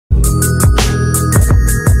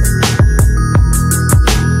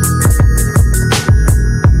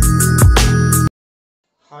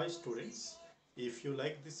If you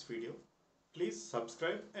like this video, please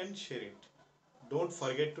subscribe and share it. Don't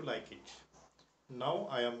forget to like it. Now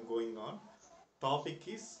I am going on. Topic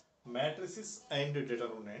is matrices and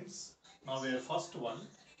determinants. Now our first one,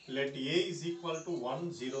 let A is equal to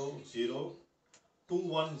 1 0 0 2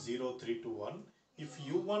 1 0 3 2 1. If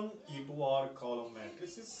U1, E2 are column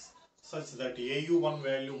matrices such that AU1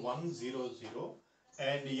 value 1 0 0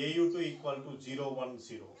 and AU2 equal to 0 1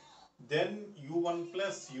 0, then U1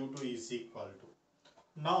 plus U2 is equal to.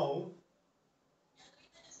 Now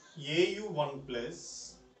AU1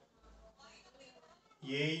 plus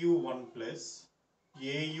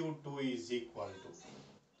AU2 is equal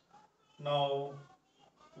to. Now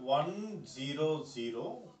 1 0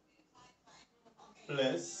 0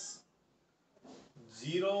 plus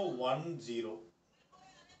 0 1 0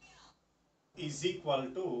 is equal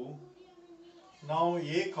to, now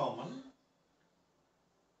A common,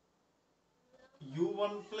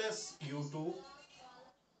 U1 plus U2,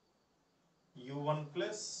 U1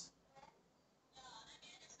 plus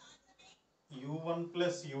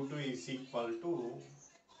U2 is equal to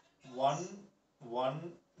 1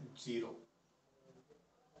 1 0.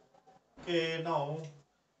 Okay, now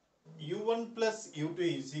U1 plus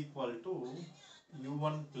U2 is equal to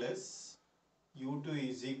U1 plus U2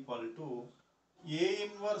 is equal to A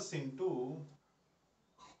inverse into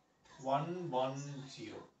 1 1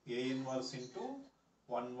 0. A inverse into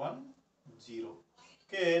 1 1 0.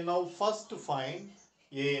 Okay, now first find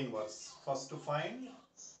A inverse. First find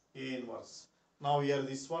A inverse. Now here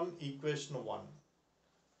this one, equation 1.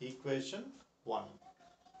 Equation 1.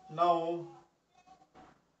 Now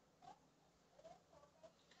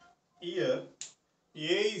here A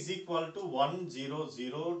is equal to 1 0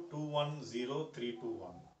 0 2 1 0 3 2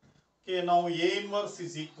 1. Okay, now A inverse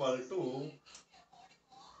is equal to,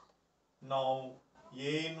 now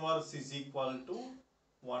A inverse is equal to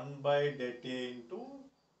 1 by det A into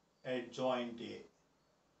adjoint A.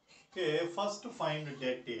 Okay, first find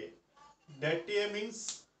det A. Det A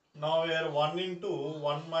means, now we are 1 into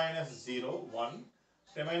 1 minus 0, 1.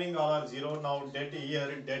 Remaining all are 0. Now det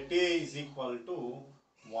here, det A is equal to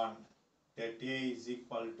 1. Det A is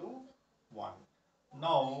equal to 1.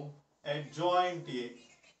 Now adjoint A.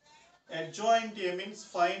 Adjoint A means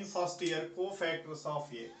find first here cofactors of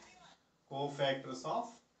A. Cofactors of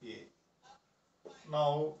A.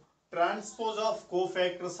 Now transpose of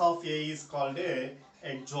cofactors of A is called a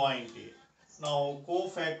adjoint A. Now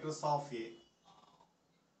cofactors of A.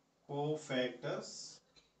 Cofactors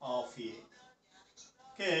of A.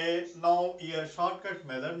 Okay, now here shortcut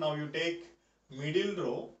method. Now you take middle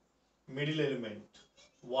row, middle element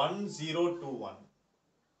 1 0 2 1.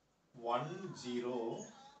 1 0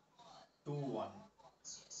 2 1.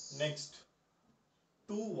 Next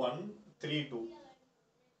 2 1 3 2.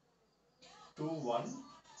 2 1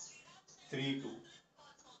 3 2.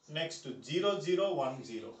 Next 0 0 1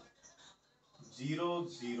 0. 0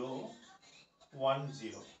 0 1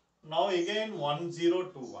 0. Now again 1 0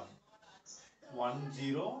 2 1. 1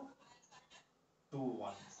 0 2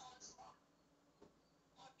 1.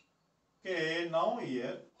 Okay, now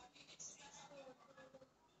here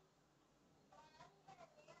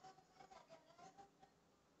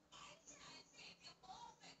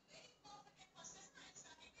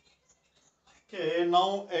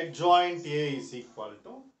now adjoint A is equal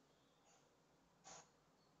to,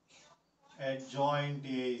 adjoint A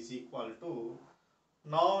is equal to,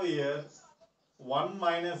 now here 1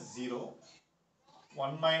 minus 0,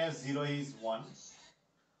 1 minus 0 is 1.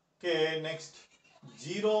 Okay, next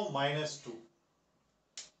 0 minus 2.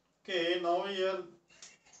 Okay, now here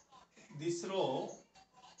this row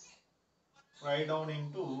write down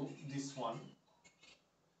into this one.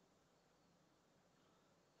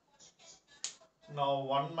 Now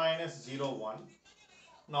 1 minus 0 1.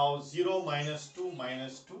 Now 0 minus 2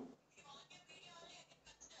 minus 2.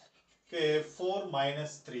 Okay, 4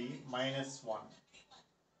 minus 3 minus 1.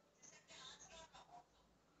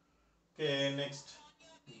 Okay, next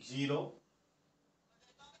 0.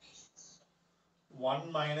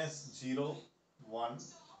 1 minus 0 1.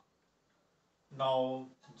 Now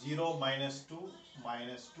 0 minus 2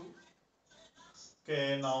 minus 2.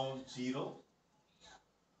 Okay, now 0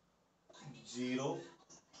 0.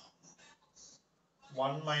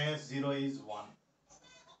 1 minus 0 is 1.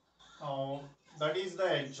 Now that is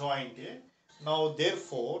the adjoint A. Now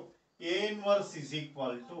therefore A inverse is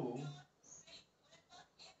equal to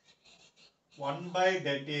 1 by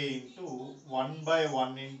det A into 1 by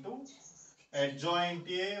 1 into adjoint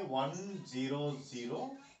A 1 0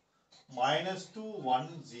 0 minus 2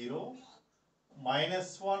 1 0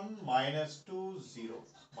 minus 1 minus 2 0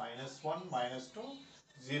 minus 1 minus 2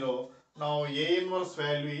 0. Now A inverse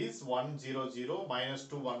value is 1 0 0, minus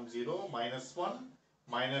 2 1 0, minus 1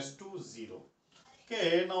 minus 2 0.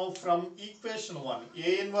 Okay, now from equation 1,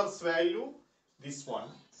 A inverse value this one.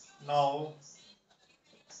 Now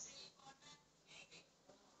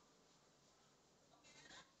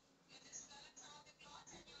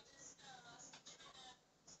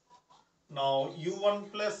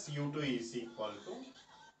U1 plus U2 is equal to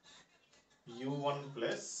U1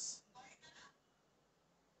 plus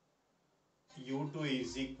U2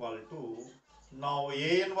 is equal to, now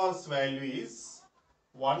A inverse value is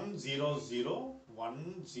 1 0 0,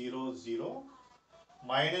 1 0 0,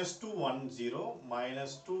 minus 2 1 0,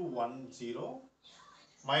 minus 2 1 0,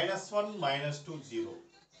 minus 1 minus 2 0,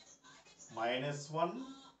 minus 1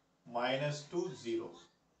 minus 2 0.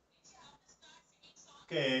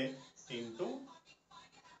 Okay, into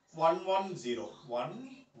 1 1 0, 1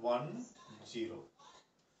 1 0.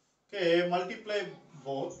 Okay, multiply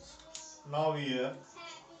both. Now here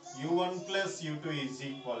U1 plus U2 is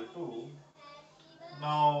equal to,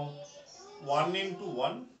 now 1 into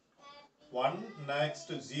 1, 1,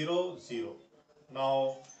 next 0 0.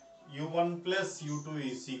 Now U1 plus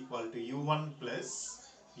U2 is equal to, U1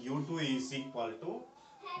 plus U2 is equal to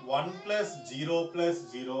 1 plus 0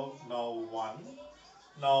 plus 0, now 1.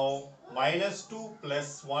 Now minus 2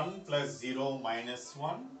 plus 1 plus 0 minus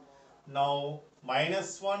 1. Now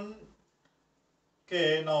minus 1.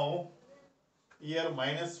 Okay, now here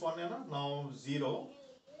minus 1, now 0.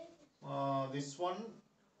 This one.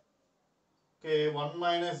 Okay, 1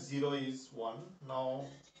 minus 0 is 1. Now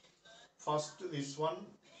first this one.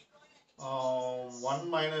 1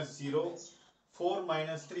 minus 0. 4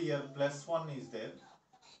 minus 3, here plus 1 is there.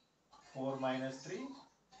 4 minus 3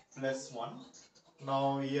 plus 1.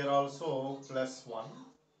 Now here also plus 1.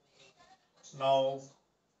 Now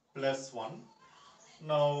plus 1.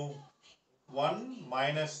 Now 1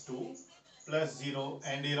 minus 2 plus 0,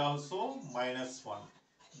 and here also minus 1.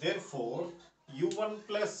 Therefore U1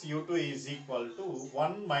 plus U2 is equal to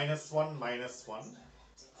 1 minus 1 minus 1.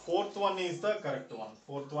 Fourth one is the correct one.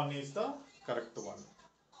 Fourth one is the correct one.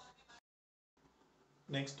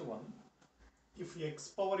 Next one. If x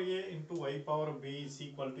power a into y power b is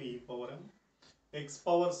equal to e power m, x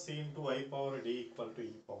power c into y power d equal to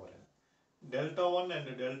e power n. Delta 1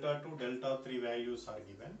 and delta 2, delta 3 values are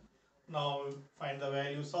given. Now find the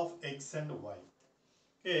values of x and y.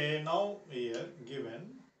 Okay, now here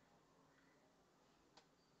given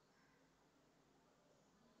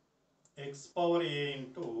x power a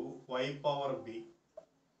into y power b.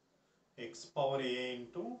 X power a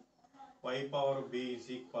into y power b is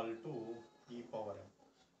equal to e power m.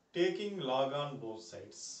 Taking log on both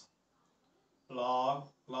sides. Log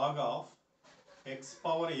of x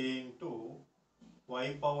power a into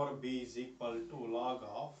y power b is equal to log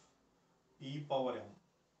of e power m.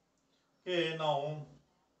 Okay, now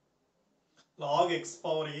log x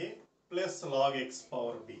power a plus log x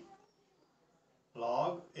power b.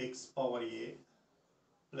 Log x power a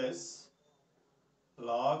plus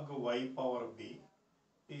log y power b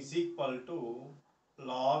is equal to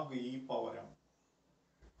log e power m.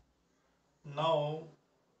 Now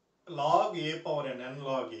log a power n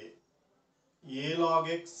log a log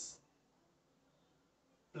x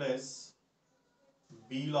plus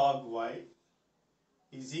b log y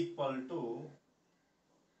is equal to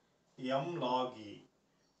m log e.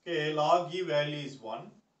 Okay, log e value is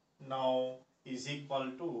 1. Now is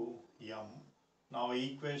equal to m. Now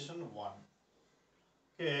equation 1.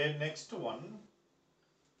 Okay, next one.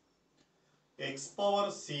 X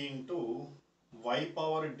power c into y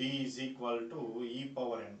power d is equal to e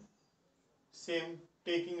power n. Same,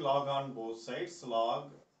 taking log on both sides.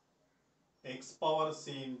 Log x power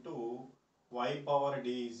c into y power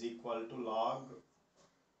d is equal to log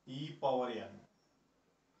e power n.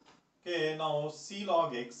 Okay, now c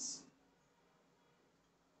log x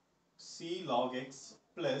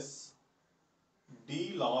plus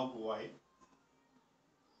d log y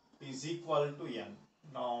is equal to n.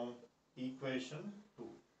 Now equation 2.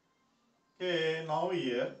 Okay, now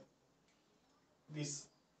here these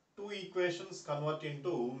two equations convert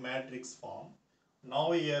into matrix form.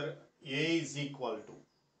 Now here A is equal to,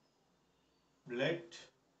 let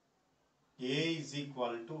A is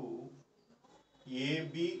equal to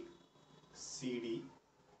AB CD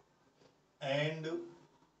and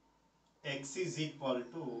x is equal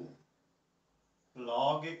to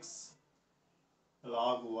log x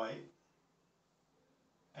log y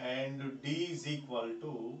and d is equal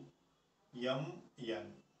to mn.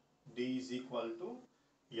 D is equal to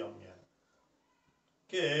mn.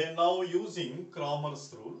 Okay, now using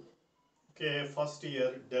Cramer's rule. Okay, first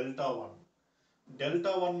here delta 1.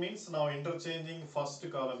 Delta 1 means now interchanging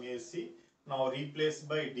first column AC, now replaced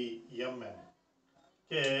by D, Mn.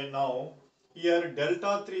 Okay, now here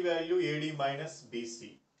delta 3 value AD minus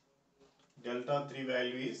BC. Delta 3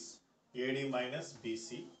 value is AD minus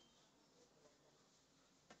BC.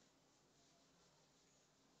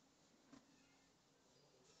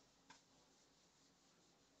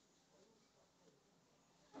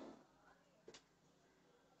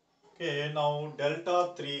 Okay, now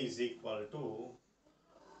delta 3 is equal to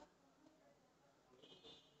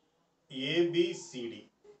ABCD.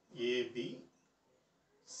 ABCD.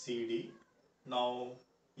 Now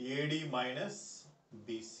AD minus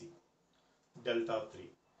BC. Delta 3.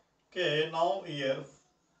 Okay, now here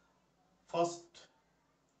first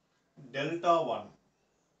delta 1.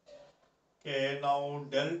 Okay, now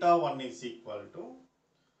delta 1 is equal to,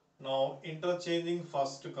 now interchanging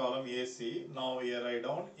first column AC, now here I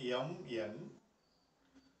down Mn,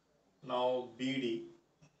 now BD,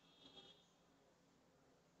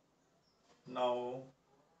 now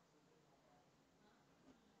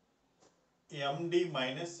MD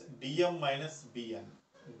minus DM minus BN,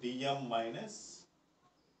 DM minus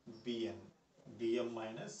BN, DM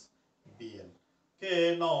minus BN.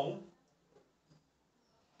 Okay, now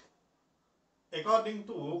according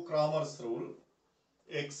to Cramer's rule,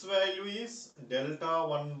 x value is delta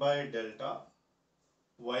 1 by delta,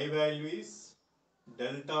 y value is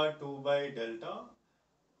delta 2 by delta,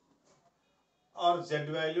 or z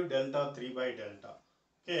value delta 3 by delta.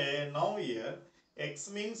 Okay, now here x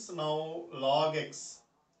means now log x.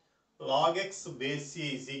 Log x base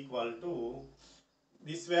c is equal to,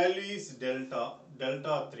 this value is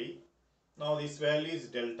delta 3. Now this value is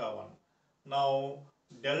delta 1. Now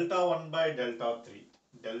delta 1 by delta 3.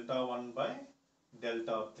 Delta 1 by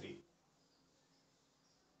delta 3.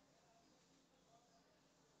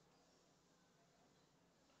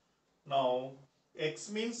 Now x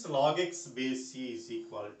means log x base c is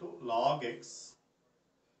equal to, log x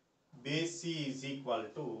base c is equal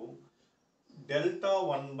to delta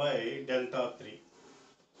 1 by delta 3.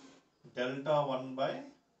 Delta 1 by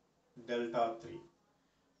delta 3.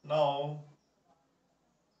 Now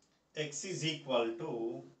x is equal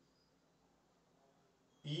to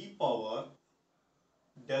e power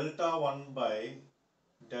delta 1 by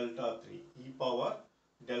delta 3. E power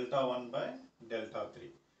delta 1 by delta 3.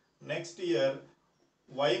 Next here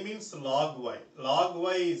y means log y. Log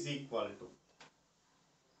y is equal to,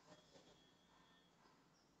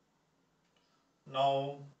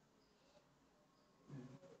 now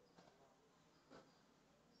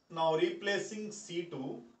replacing c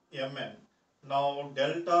to mn. Now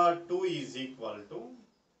delta 2 is equal to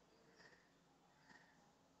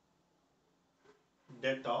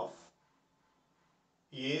det of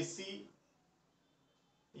AC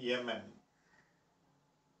mn.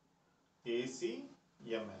 AC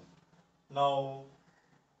mn. Now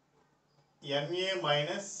MA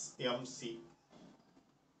minus MC.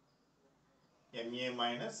 MA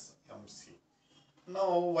minus MC.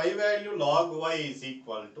 Now y value log y is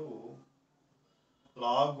equal to,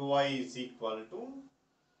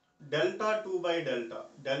 delta 2 by delta.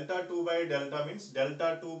 Delta 2 by delta means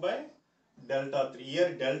delta 2 by delta 3.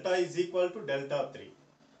 Here delta is equal to delta 3.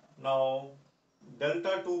 Now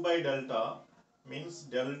delta 2 by delta means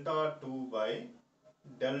delta 2 by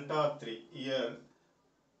delta 3. Here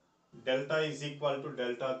delta is equal to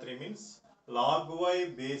delta 3 means log y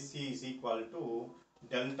base c is equal to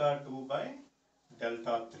delta 2 by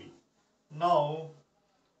delta 3. Now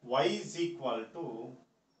y is equal to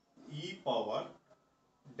e power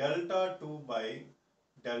delta 2 by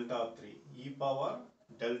delta 3. E power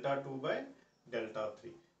delta 2 by delta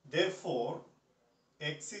 3. Therefore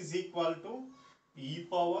x is equal to e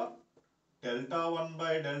power delta 1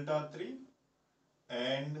 by delta 3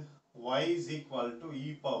 and y is equal to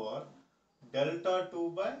e power delta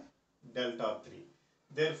 2 by delta 3.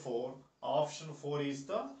 Therefore option 4 is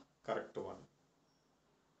the correct one.